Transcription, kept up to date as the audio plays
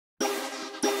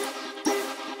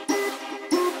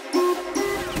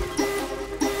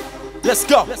Let's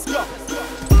go.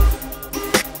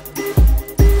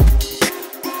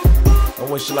 Don't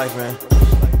waste your life, man.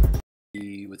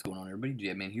 Hey, what's going on, everybody?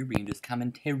 Jetman here, bringing this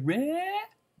commentary.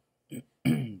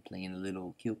 Playing a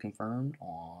little kill confirmed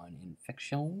on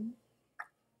Infection.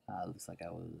 Looks like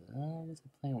I was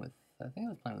playing with, I think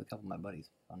I was playing with a couple of my buddies,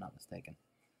 if I'm not mistaken.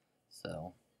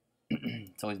 So,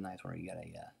 it's always nice when you got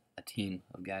a team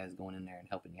of guys going in there and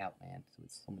helping you out, man. So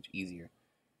it's so much easier.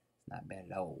 It's not bad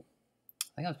at all.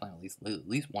 I think I was playing with at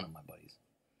least one of my buddies.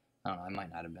 I don't know, I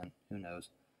might not have been. Who knows?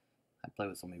 I play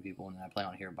with so many people, and then I play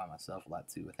on here by myself a lot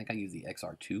too. I think I use the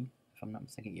XR2, if I'm not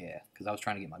mistaken. Yeah, because I was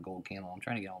trying to get my gold camo. I'm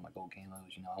trying to get all my gold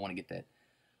camos. You know, I want to get that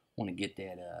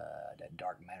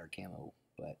dark matter camo,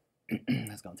 but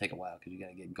that's gonna take a while because you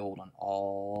gotta get gold on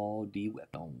all the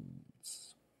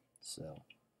weapons. So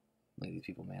look at these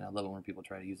people, man. I love it when people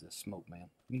try to use this smoke, man.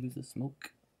 Let me use this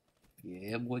smoke.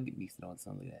 Yeah, boy, get beasted on,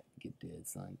 son. Look at that. Get dead,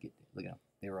 son. Get dead. Look at them.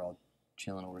 They were all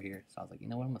chilling over here. So I was like, you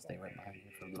know what? I'm gonna stay right behind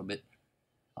you for a little bit.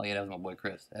 Oh yeah, that was my boy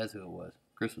Chris. That's who it was.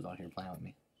 Chris was on here playing with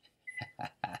me.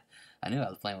 I knew I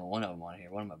was playing with one of them on here.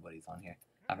 One of my buddies on here.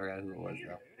 I forgot who it was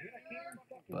though.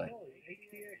 But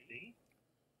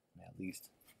at least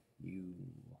you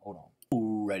hold on.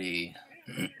 Ready.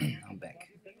 I'm back.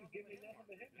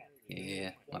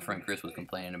 Yeah, my friend Chris was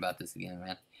complaining about this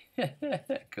again, man.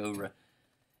 Cobra.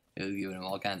 It was giving him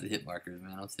all kinds of hit markers,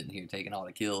 man. I'm sitting here taking all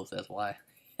the kills. That's why.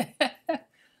 I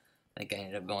think I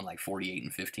ended up going like 48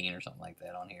 and 15 or something like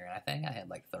that on here. And I think I had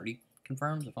like 30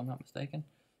 confirms, if I'm not mistaken.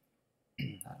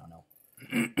 I don't know.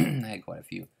 I had quite a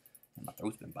few. And my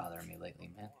throat's been bothering me lately,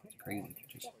 man. It's crazy.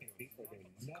 Just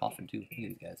coughing too. Look at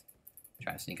these guys.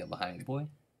 Trying to sneak up behind me, boy.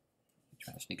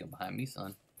 Trying to sneak up behind me,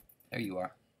 son. There you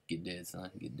are. Get dead,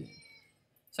 son. Get dead.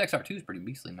 This XR2 is pretty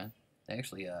beastly, man. They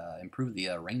actually improved the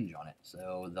range on it.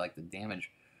 So, like, the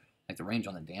damage, like, the range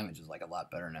on the damage is, like, a lot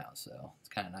better now. So, it's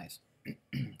kind of nice.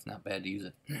 It's not bad to use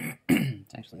it.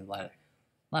 It's actually a lot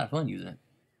of fun using it.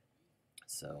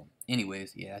 So,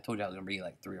 anyways, yeah, I told you I was going to bring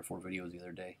like 3 or 4 videos the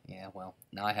other day. Yeah, well,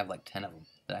 now I have like 10 of them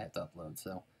that I have to upload.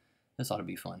 So, this ought to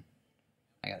be fun.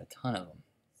 I got a ton of them.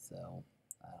 So,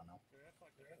 I don't know.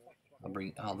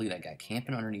 Oh, look at that guy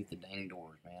camping underneath the dang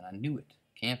doors, man. I knew it.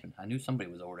 Camping. I knew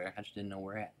somebody was over there. I just didn't know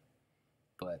where at.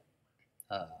 But,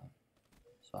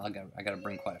 so I got to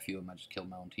bring quite a few of them. I just killed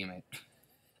my own teammate.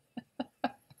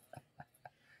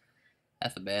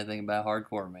 That's the bad thing about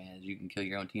hardcore, man, is you can kill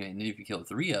your own teammate. And then if you kill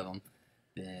 3 of them,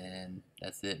 then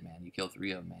that's it, man. You kill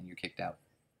 3 of them, man. You're kicked out.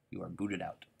 You are booted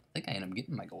out. I think I end up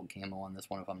getting my gold camo on this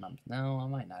one if I'm not... No, I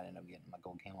might not end up getting my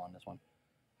gold camo on this one.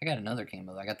 I got another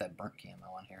camo. I got that burnt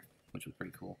camo on here, which was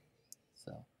pretty cool.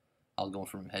 So, I was going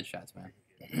for them headshots, man.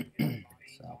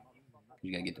 So,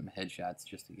 you gotta get them headshots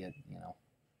just to get, you know,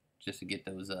 just to get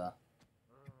those, to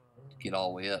get all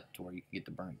the way up to where you can get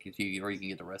the burnt, or you can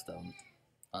get the rest of them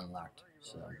unlocked.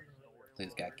 So,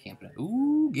 this guy camping.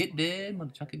 Ooh, get dead,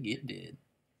 mother chunker, get dead.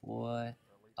 Boy.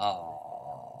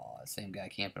 Oh, same guy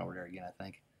camping over there again, I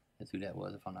think. That's who that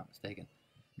was, if I'm not mistaken.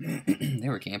 They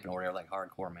were camping over there like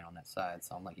hardcore, man, on that side.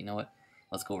 So I'm like, you know what?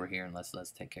 Let's go over here and let's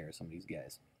take care of some of these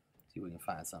guys. See if we can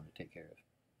find something to take care of.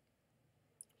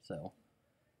 So,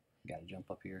 gotta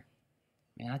jump up here.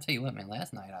 Man, I tell you what, man,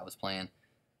 last night I was playing,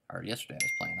 or yesterday I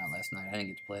was playing, not last night. I didn't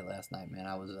get to play last night, man.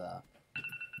 I was,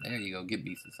 there you go. Get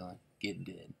beasted, son. Get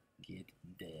dead. Get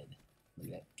dead. Look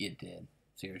at that. Get dead.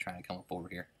 See, they're trying to come up over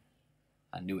here.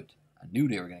 I knew it. I knew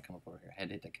they were going to come up over here. I had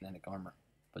to hit the kinetic armor.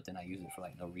 But then I used it for,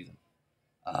 like, no reason.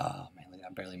 Oh, man. Look, I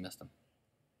barely missed him.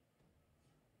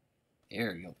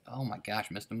 There we go. Oh, my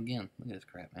gosh. Missed him again. Look at this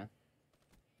crap, man.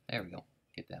 There we go.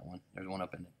 Get that one. There's one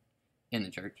up in the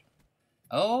church.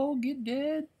 Oh, get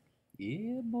dead.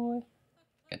 Yeah, boy.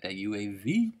 Got that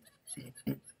UAV.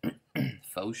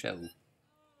 Faux show.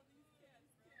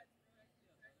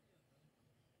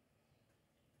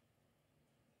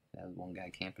 That was one guy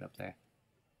camping up there.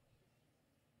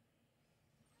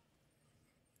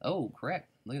 Oh, crap.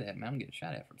 Look at that, man. I'm getting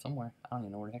shot at from somewhere. I don't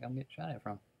even know where the heck I'm getting shot at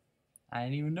from. I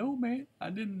didn't even know, man. I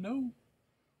didn't know.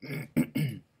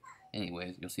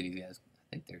 Anyways, you'll see these guys. I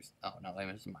think there's... Oh, no.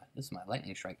 This is my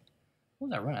lightning strike. What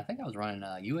was I running? I think I was running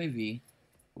UAV,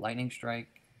 lightning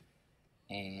strike,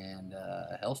 and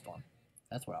Hellstorm.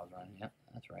 That's what I was running. Yep,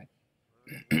 that's right.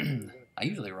 I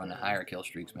usually run the higher kill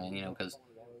streaks, man, you know, because...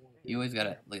 You always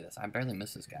gotta, look at this, I barely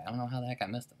missed this guy. I don't know how the heck I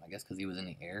missed him. I guess because he was in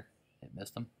the air, it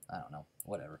missed him. I don't know,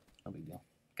 whatever, no big deal.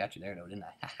 Got you there though, didn't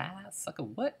I? Haha, sucker,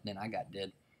 what? Then I got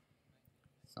dead.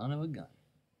 Son of a gun.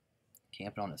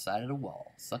 Camping on the side of the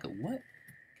wall. Sucker, what?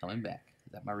 Coming back.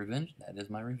 Is that my revenge? That is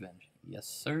my revenge. Yes,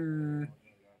 sir.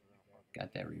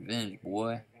 Got that revenge,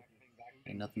 boy.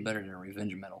 Ain't nothing better than a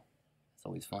revenge medal. It's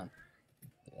always fun.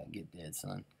 Yeah, get dead,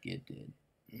 son. Get dead.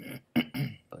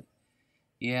 But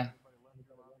yeah,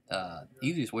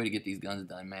 easiest way to get these guns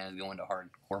done, man, is go into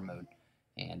hardcore mode,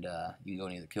 and you can go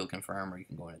into either kill confirm or you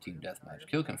can go into team deathmatch.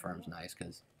 Kill confirm's nice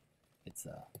because it's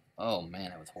oh man,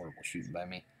 that was horrible shooting by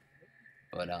me.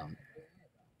 But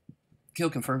kill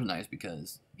confirm's nice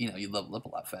because you level up a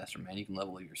lot faster, man. You can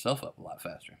level yourself up a lot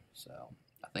faster. So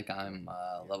I think I'm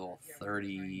level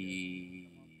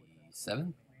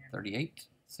 37, 38,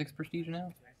 6 prestige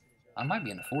now. I might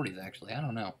be in the 40s actually. I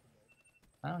don't know.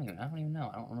 I don't even know.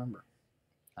 I don't remember.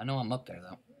 I know I'm up there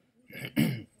though.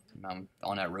 I'm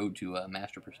on that road to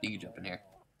master prestige up in here.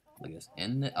 Look at this.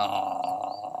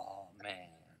 Oh man,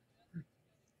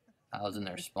 I was in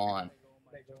their spawn,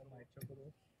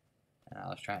 and I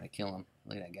was trying to kill him.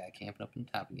 Look at that guy camping up on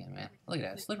top again, man. Look at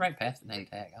that. I slid right past the dang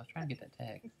tag. I was trying to get that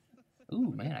tag.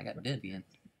 Ooh man, I got dead again.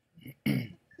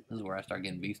 This is where I start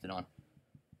getting beasted on.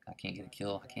 I can't get a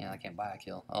kill. I can't buy a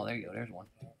kill. Oh, there you go. There's one.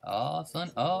 Oh,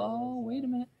 son. Oh, wait a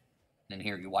minute. And then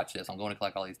here, you watch this. I'm going to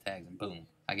collect all these tags, and boom,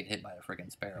 I get hit by a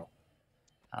freaking sparrow.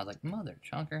 I was like, mother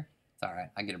chunker. It's all right.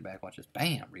 I get her back. Watch this.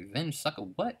 Bam. Revenge sucker.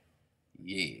 What?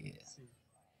 Yeah.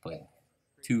 But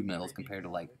 2 medals compared to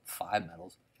like 5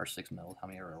 medals or 6 medals. How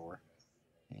many ever were?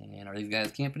 And are these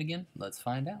guys camping again? Let's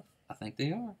find out. I think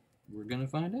they are. We're going to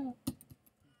find out.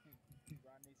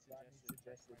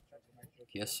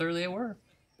 Yes, sir, they were.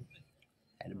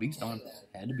 Had a beast on him.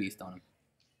 Had a beast on him.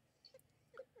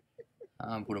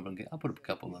 I'll put up a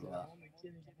couple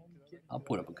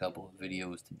of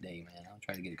videos today, man. I'll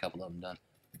try to get a couple of them done.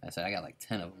 Like I said, I got like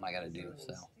 10 of them I gotta do,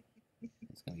 so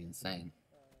it's gonna be insane.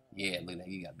 Yeah, look at that.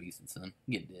 You got beasted, son.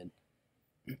 Get dead.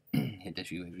 Hit this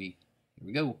UAV. Here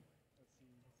we go.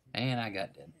 And I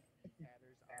got dead.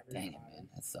 Dang it, man.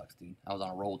 That sucks, dude. I was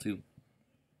on a roll too.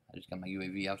 I just got my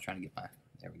UAV. I was trying to get my.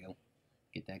 There we go.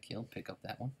 Get that kill. Pick up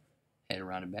that one. Head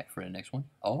around and back for the next one.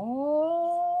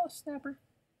 Oh, snapper.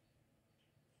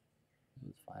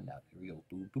 Let's find out. Here we go.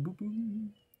 Boom, boom, boom,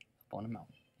 boom. Up on the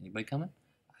mountain. Anybody coming?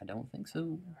 I don't think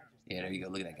so. Yeah, there you go.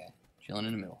 Look at that guy. Chilling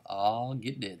in the middle. Oh,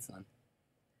 get dead, son.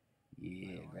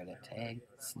 Yeah, grab that tag.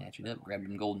 Snatch it up. Grab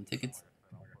them golden tickets.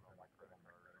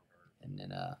 And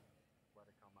then,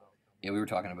 yeah, we were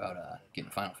talking about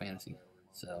getting Final Fantasy.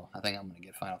 So I think I'm going to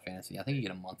get Final Fantasy. I think you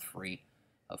get a month free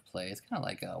of play. It's kind of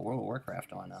like World of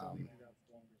Warcraft on the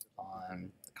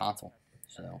console.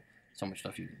 So much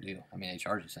stuff you can do. I mean, they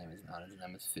charge the same as not as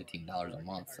them. It's $15 a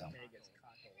month. So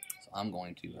I'm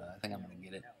going to. I think I'm going to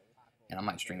get it, and I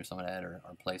might stream some of that or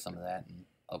play some of that and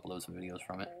upload some videos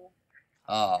from it.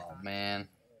 Oh man,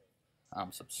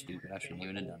 I'm so stupid. I shouldn't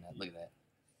even have done that. Look at that.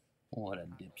 What a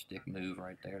dipstick move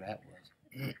right there that was.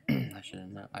 I should have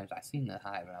known. I seen the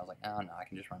hive and I was like, oh no, I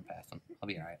can just run past him. I'll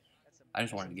be alright. I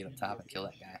just wanted to get up top and kill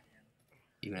that guy,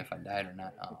 even if I died or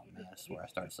not. Oh man, I swear I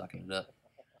started sucking it up.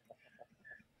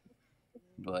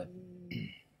 But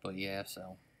yeah,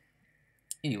 so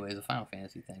anyways, the Final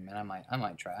Fantasy thing, man, I might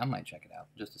check it out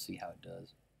just to see how it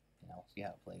does, see how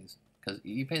it plays. Because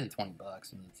you pay the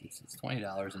 $20 and it's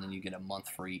 $20 and then you get a month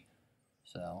free.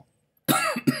 So so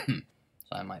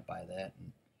I might buy that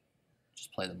and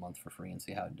just play the month for free and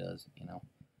see how it does.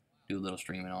 Do a little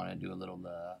streaming on it, do a little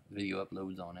video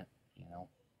uploads on it.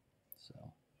 So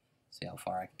see how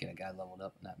far I can get a guy leveled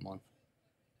up in that month.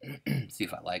 See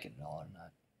if I like it at all or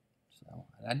not. So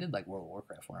I did like World of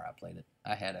Warcraft when I played it.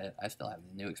 I still have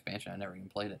the new expansion. I never even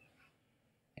played it,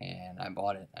 and I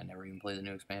bought it. I never even played the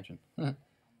new expansion.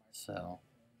 So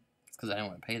it's because I didn't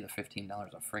want to pay the $15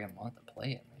 a friggin' month to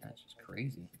play it. Man, that's just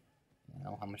crazy.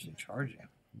 How much they charge you?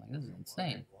 I'm like, this is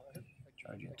insane. They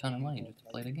charge you a ton of money just to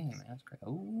play the game, man. That's crazy.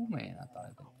 Oh man, I thought I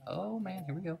did. Oh man,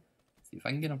 here we go. Let's see if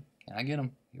I can get him. Can I get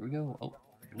him? Here we go. Oh,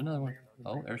 there's another one.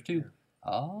 Oh, there's 2.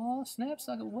 Oh, snap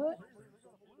sucker, what?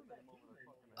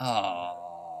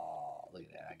 Oh, look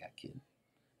at that. I got killed.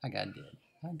 I got dead.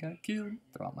 I got killed.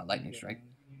 Throw out my lightning strike.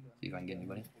 See if I can get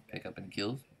anybody. Pick up any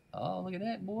kills. Oh, look at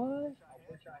that, boy.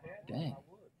 Dang.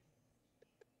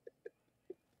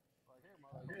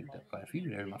 I picked up quite a few.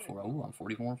 There's my 4. Oh, I'm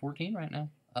 44 and 14 right now.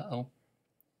 Uh-oh.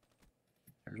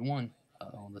 There's one.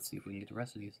 Uh-oh. Let's see if we can get the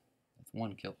rest of these. That's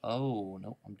 1 kill. Oh,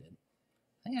 no, I'm dead.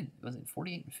 I think was it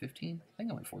 48 and 15? I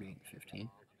think I went 48 and 15.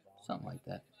 Something like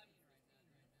that.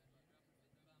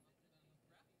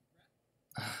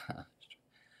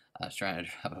 I was trying to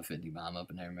drop a 50 bomb up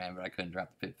in there, man, but I couldn't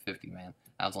drop the 50, man.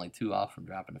 I was only 2 off from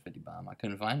dropping a 50 bomb. I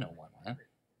couldn't find no one, man.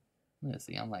 Let's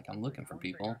see, I'm looking for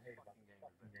people.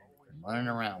 I'm running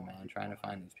around, man, trying to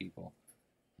find these people.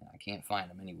 And I can't find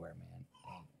them anywhere, man.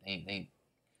 They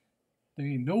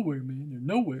ain't nowhere, man. They're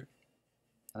nowhere.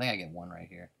 I think I get 1 right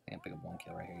here. I think I pick up 1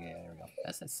 kill right here. Yeah, there we go.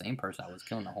 That's the same person I was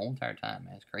killing the whole entire time,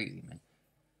 man. It's crazy, man.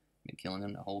 Been killing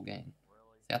them the whole game.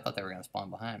 See, I thought they were going to spawn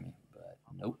behind me, but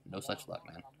nope, no such luck,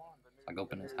 man. So I go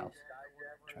up in this house,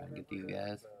 try to get these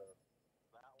guys,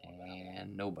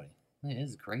 and nobody. This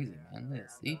is crazy, man.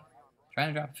 This, see?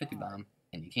 Trying to drop a 50 bomb,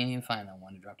 and you can't even find no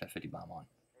one to drop that 50 bomb on.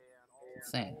 It's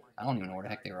insane. I don't even know where the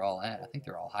heck they were all at. I think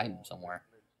they're all hiding somewhere.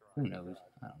 Who knows?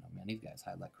 I don't know, man. These guys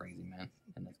hide like crazy, man,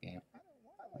 in this game.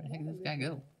 Where the heck did this guy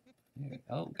go?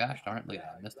 Oh, gosh darn it. Look at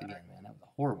that. I missed again, man. That was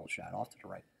a horrible shot off to the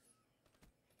right.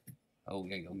 Oh,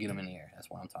 there you go. Get him in the air. That's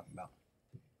what I'm talking about.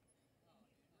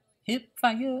 Hip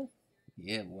fire.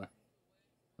 Yeah, boy.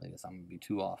 Look at this. I'm going to be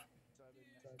 2 off.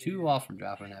 2 off from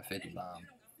dropping that 50 bomb.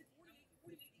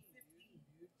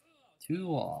 2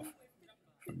 off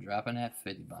from dropping that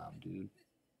 50 bomb, dude.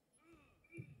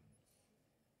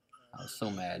 I was so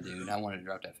mad, dude. I wanted to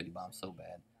drop that 50 bomb so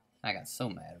bad. I got so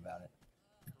mad about it.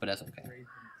 But that's okay.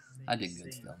 I did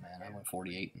good still, man. I went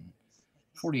 48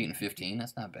 and 15.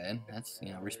 That's not bad. That's,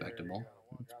 you know, respectable.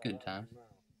 It's good time.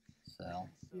 So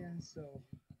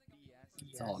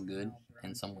it's all good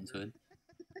in someone's hood.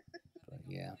 But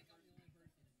yeah.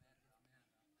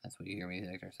 That's what you hear me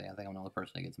Hector say. I think I'm the only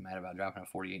person that gets mad about dropping a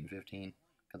 48 and 15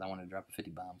 because I wanted to drop a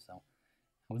 50 bomb. So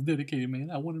I was dedicated,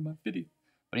 man. I wanted my 50.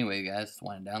 But anyway, guys,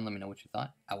 winding down. Let me know what you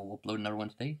thought. I will upload another one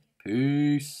today.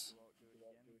 Peace.